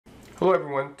Hello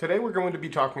everyone, today we're going to be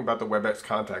talking about the Webex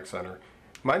Contact Center.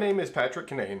 My name is Patrick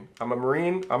Kinane. I'm a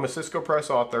Marine, I'm a Cisco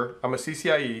Press author, I'm a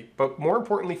CCIE, but more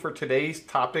importantly for today's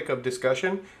topic of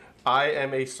discussion, I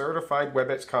am a certified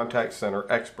Webex Contact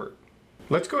Center expert.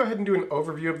 Let's go ahead and do an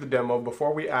overview of the demo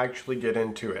before we actually get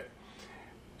into it.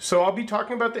 So I'll be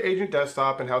talking about the agent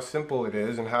desktop and how simple it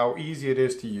is and how easy it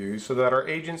is to use so that our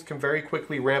agents can very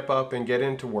quickly ramp up and get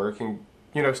into work and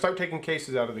start taking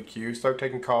cases out of the queue, start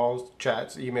taking calls,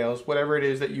 chats, emails, whatever it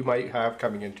is that you might have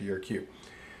coming into your queue.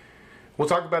 We'll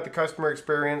talk about the customer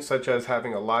experience, such as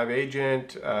having a live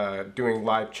agent, doing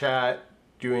live chat,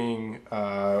 doing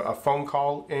a phone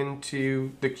call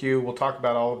into the queue. We'll talk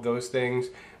about all of those things.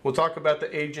 We'll talk about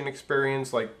the agent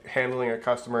experience, like handling a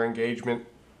customer engagement.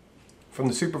 From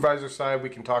the supervisor side, we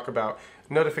can talk about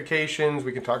notifications,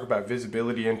 we can talk about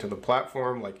visibility into the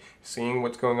platform, like seeing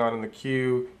what's going on in the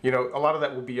queue. A lot of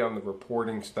that will be on the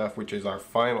reporting stuff, which is our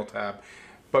final tab.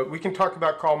 But we can talk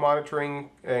about call monitoring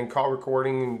and call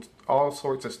recording and all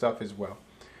sorts of stuff as well.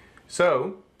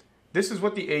 So this is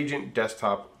what the agent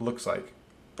desktop looks like.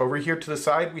 Over here to the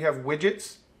side, we have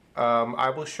widgets. I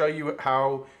will show you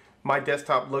how my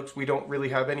desktop looks. We don't really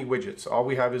have any widgets. All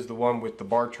we have is the one with the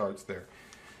bar charts there.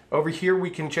 Over here we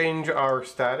can change our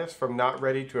status from not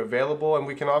ready to available, and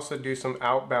we can also do some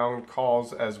outbound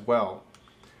calls as well.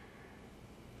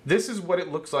 This is what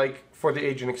it looks like for the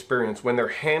agent experience when they're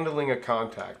handling a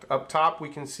contact. Up top we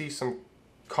can see some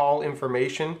call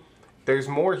information. There's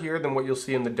more here than what you'll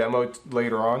see in the demo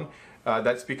later on.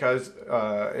 That's because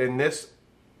in this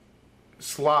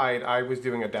slide I was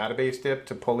doing a database dip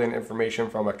to pull in information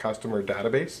from a customer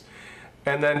database.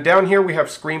 And then down here we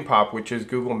have screen pop, which is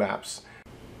Google Maps.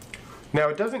 Now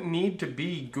it doesn't need to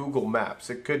be Google Maps.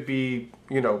 It could be,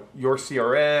 your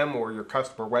CRM or your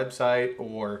customer website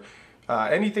or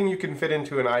anything you can fit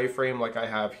into an iframe like I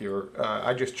have here.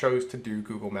 I just chose to do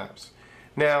Google Maps.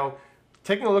 Now,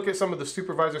 taking a look at some of the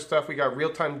supervisor stuff, we got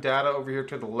real-time data over here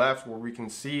to the left where we can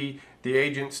see the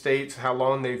agent states, how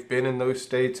long they've been in those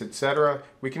states, etc.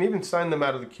 We can even sign them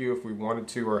out of the queue if we wanted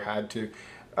to or had to.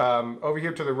 Over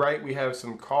here to the right, we have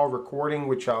some call recording,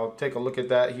 which I'll take a look at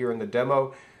that here in the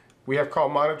demo. We have call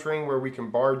monitoring where we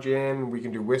can barge in, we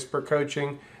can do whisper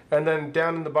coaching, and then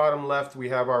down in the bottom left we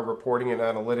have our reporting and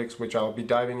analytics, which I'll be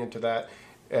diving into that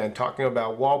and talking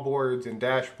about wallboards and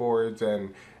dashboards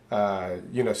and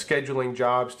scheduling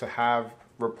jobs to have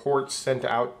reports sent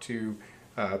out to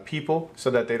people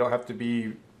so that they don't have to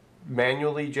be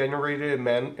manually generated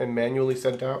and manually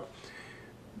sent out.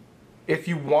 If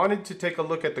you wanted to take a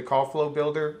look at the call flow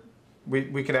builder,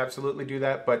 we can absolutely do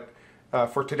that, but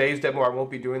for today's demo, I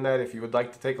won't be doing that. If you would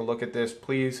like to take a look at this,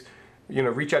 please,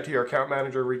 reach out to your account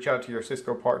manager, reach out to your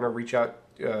Cisco partner, reach out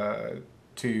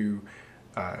to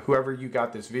whoever you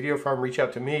got this video from, reach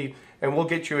out to me, and we'll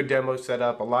get you a demo set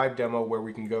up, a live demo where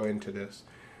we can go into this.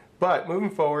 But moving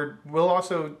forward, we'll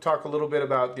also talk a little bit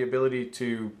about the ability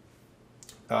to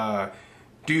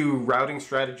do routing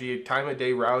strategy, time of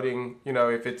day routing.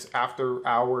 If it's after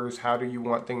hours, how do you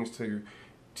want things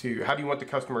how do you want the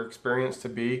customer experience to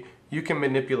be? You can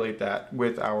manipulate that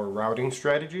with our routing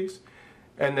strategies.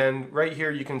 And then right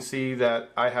here you can see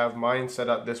that I have mine set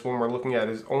up. This one we're looking at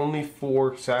is only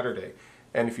for Saturday.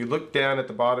 And if you look down at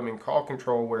the bottom in call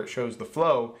control where it shows the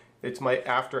flow, it's my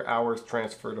after hours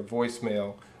transfer to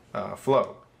voicemail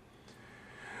flow.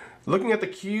 Looking at the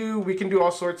queue, we can do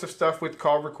all sorts of stuff with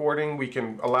call recording. We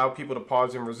can allow people to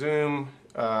pause and resume.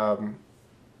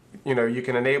 You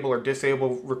can enable or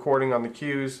disable recording on the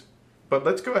queues, but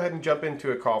let's go ahead and jump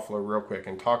into a call flow real quick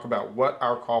and talk about what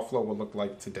our call flow will look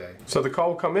like today. So the call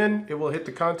will come in, it will hit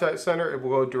the contact center, it will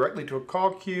go directly to a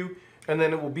call queue, and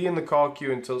then it will be in the call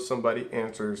queue until somebody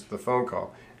answers the phone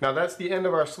call. Now that's the end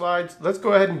of our slides. Let's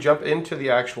go ahead and jump into the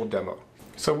actual demo.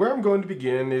 So where I'm going to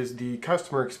begin is the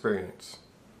customer experience.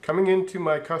 Coming into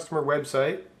my customer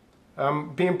website,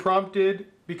 I'm being prompted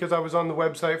because I was on the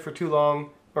website for too long.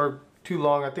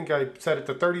 I think I set it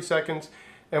to 30 seconds,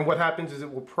 and what happens is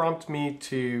it will prompt me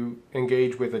to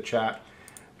engage with a chat.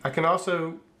 I can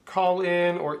also call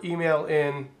in or email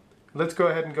in. Let's go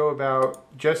ahead and go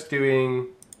about just doing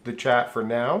the chat for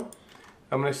now.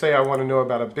 I'm going to say I want to know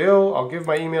about a bill. I'll give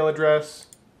my email address.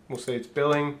 We'll say it's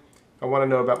billing. I want to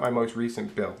know about my most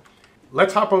recent bill.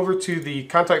 Let's hop over to the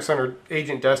contact center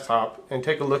agent desktop and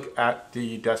take a look at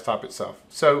the desktop itself.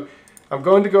 So I'm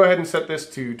going to go ahead and set this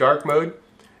to dark mode.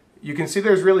 You can see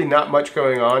there's really not much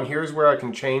going on. Here's where I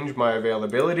can change my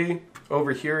availability.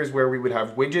 Over here is where we would have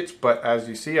widgets, but as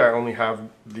you see, I only have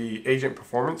the agent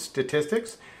performance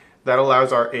statistics. That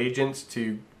allows our agents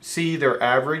to see their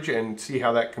average and see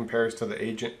how that compares to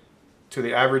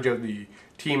the average of the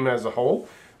team as a whole.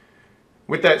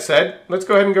 With that said, let's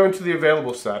go ahead and go into the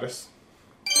available status.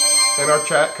 And our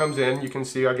chat comes in. You can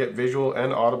see I get visual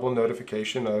and audible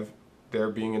notification of their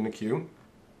being in the queue.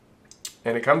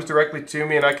 And it comes directly to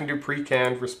me, and I can do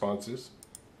pre-canned responses.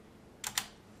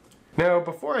 Now,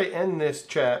 before I end this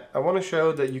chat, I want to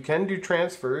show that you can do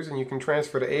transfers, and you can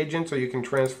transfer to agents or you can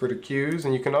transfer to queues,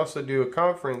 and you can also do a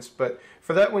conference, but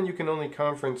for that one you can only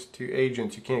conference to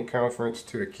agents. You can't conference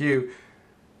to a queue.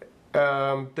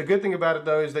 The good thing about it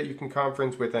though is that you can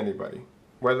conference with anybody,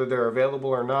 whether they're available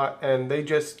or not, and they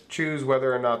just choose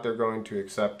whether or not they're going to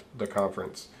accept the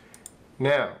conference.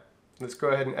 Now, let's go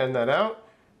ahead and end that out.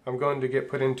 I'm going to get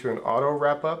put into an auto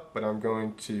wrap up, but I'm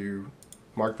going to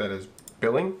mark that as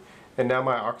billing. And now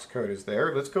my aux code is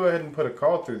there. Let's go ahead and put a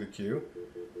call through the queue.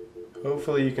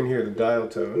 Hopefully you can hear the dial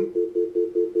tone.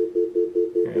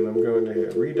 And I'm going to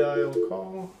hit redial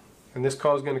call. And this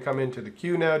call is going to come into the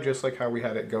queue now, just like how we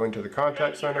had it go into the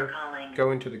contact center,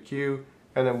 go into the queue,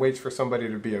 and then waits for somebody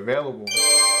to be available.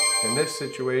 In this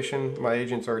situation, my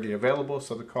agent's already available,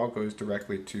 so the call goes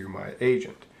directly to my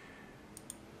agent.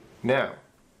 Now,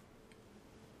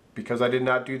 because I did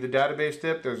not do the database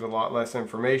dip, there's a lot less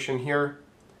information here.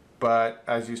 But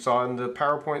as you saw in the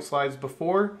PowerPoint slides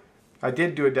before, I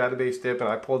did do a database dip and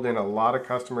I pulled in a lot of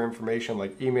customer information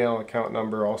like email, account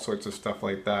number, all sorts of stuff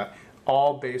like that,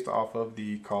 all based off of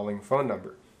the calling phone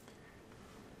number.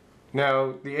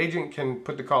 Now, the agent can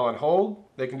put the call on hold.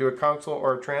 They can do a console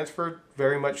or a transfer,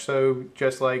 very much so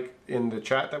just like in the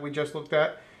chat that we just looked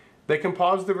at. They can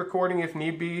pause the recording if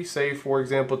need be, say for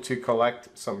example to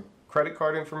collect some credit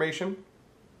card information,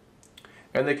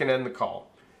 and they can end the call.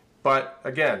 But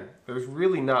again, there's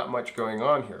really not much going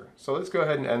on here. So let's go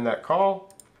ahead and end that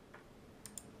call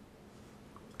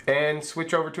and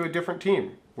switch over to a different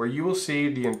team where you will see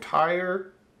the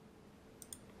entire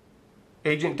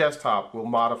agent desktop will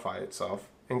modify itself,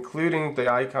 including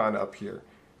the icon up here,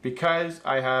 because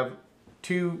I have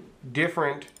two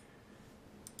different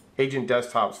agent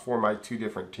desktops for my two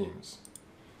different teams.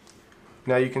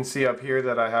 Now you can see up here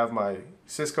that I have my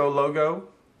Cisco logo.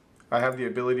 I have the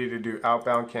ability to do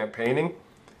outbound campaigning.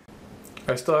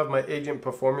 I still have my agent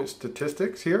performance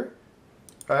statistics here.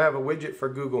 I have a widget for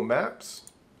Google Maps,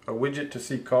 a widget to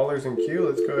see callers in queue.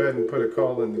 Let's go ahead and put a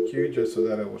call in the queue just so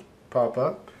that it will pop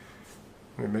up.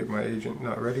 Let me make my agent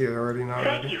not ready. They're already not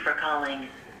ready. Thank you for calling.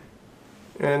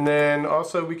 And then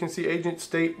also we can see agent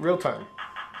state real time.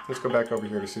 Let's go back over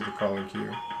here to see the call in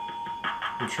queue.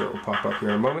 I'm sure it will pop up here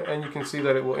in a moment, and you can see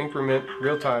that it will increment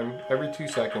real time every 2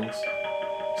 seconds.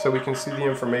 So we can see the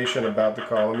information about the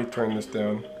call. Let me turn this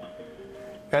down.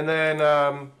 And then,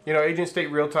 you know, agent state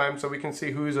real time, so we can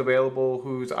see who's available,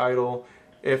 who's idle.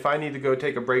 If I need to go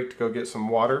take a break to go get some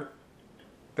water,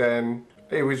 then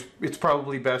it's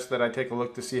probably best that I take a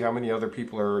look to see how many other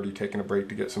people are already taking a break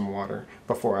to get some water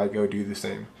before I go do the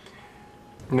same.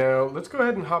 Now, let's go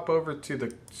ahead and hop over to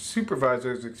the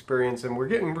supervisor's experience, and we're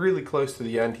getting really close to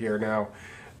the end here now.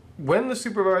 When the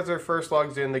supervisor first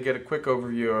logs in, they get a quick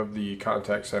overview of the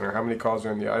contact center, how many calls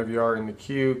are in the IVR, in the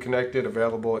queue, connected,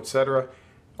 available, etc.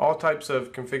 All types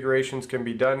of configurations can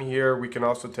be done here. We can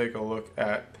also take a look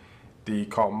at the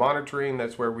call monitoring.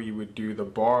 That's where we would do the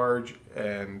barge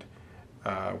and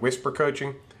whisper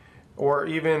coaching. Or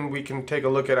even we can take a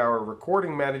look at our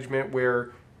recording management,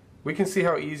 where we can see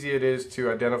how easy it is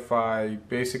to identify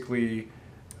basically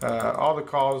all the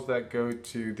calls that go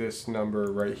to this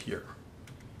number right here.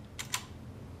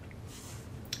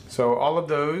 So all of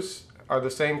those are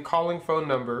the same calling phone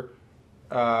number,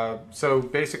 so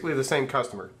basically the same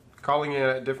customer calling in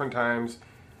at different times,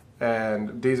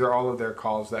 and these are all of their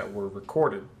calls that were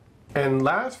recorded. And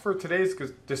last for today's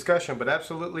discussion, but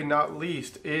absolutely not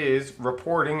least, is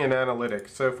reporting and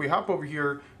analytics. So if we hop over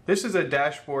here, this is a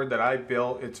dashboard that I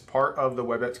built. It's part of the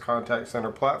Webex Contact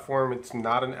Center platform. It's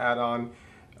not an add-on.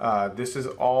 This is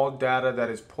all data that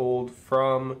is pulled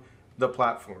from the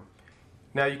platform.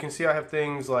 Now you can see I have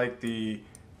things like the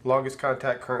longest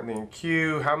contact currently in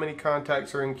queue, how many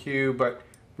contacts are in queue, but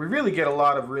we really get a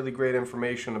lot of really great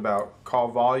information about call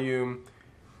volume,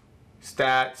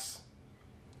 stats.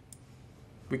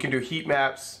 We can do heat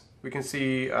maps. We can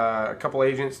see a couple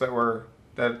agents that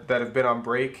have been on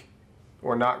break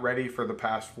or not ready for the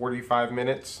past 45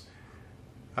 minutes.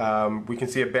 We can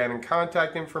see abandoned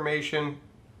contact information,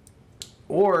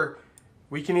 or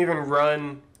we can even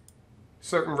run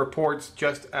certain reports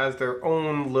just as their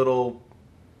own little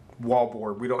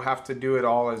wallboard. We don't have to do it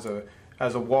all as a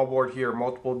wallboard here,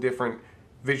 multiple different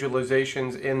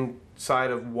visualizations inside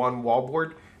of one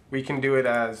wallboard. We can do it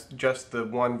as just the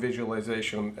one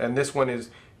visualization. And this one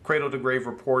is cradle to grave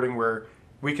reporting, where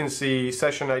we can see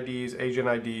session IDs, agent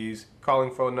IDs, calling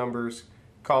phone numbers,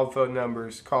 call phone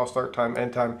numbers, call start time,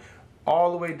 end time,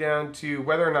 all the way down to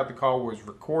whether or not the call was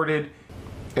recorded.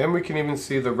 And we can even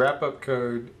see the wrap-up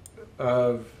code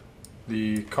of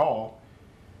the call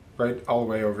right all the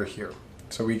way over here.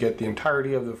 So we get the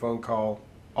entirety of the phone call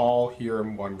all here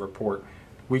in one report.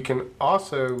 We can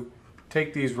also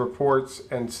take these reports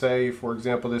and say, for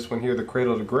example, this one here, the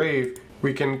cradle to grave,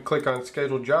 we can click on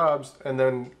schedule jobs and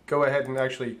then go ahead and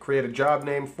actually create a job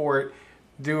name for it,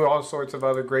 do all sorts of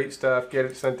other great stuff, get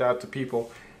it sent out to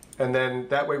people. And then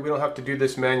that way we don't have to do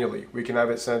this manually. We can have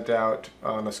it sent out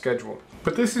on a schedule.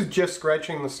 But this is just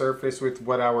scratching the surface with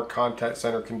what our contact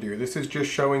center can do. This is just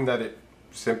showing that it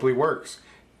simply works.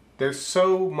 There's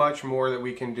so much more that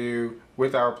we can do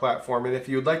with our platform. And if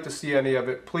you'd like to see any of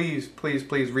it, please, please,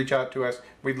 please reach out to us.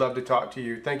 We'd love to talk to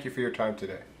you. Thank you for your time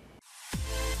today.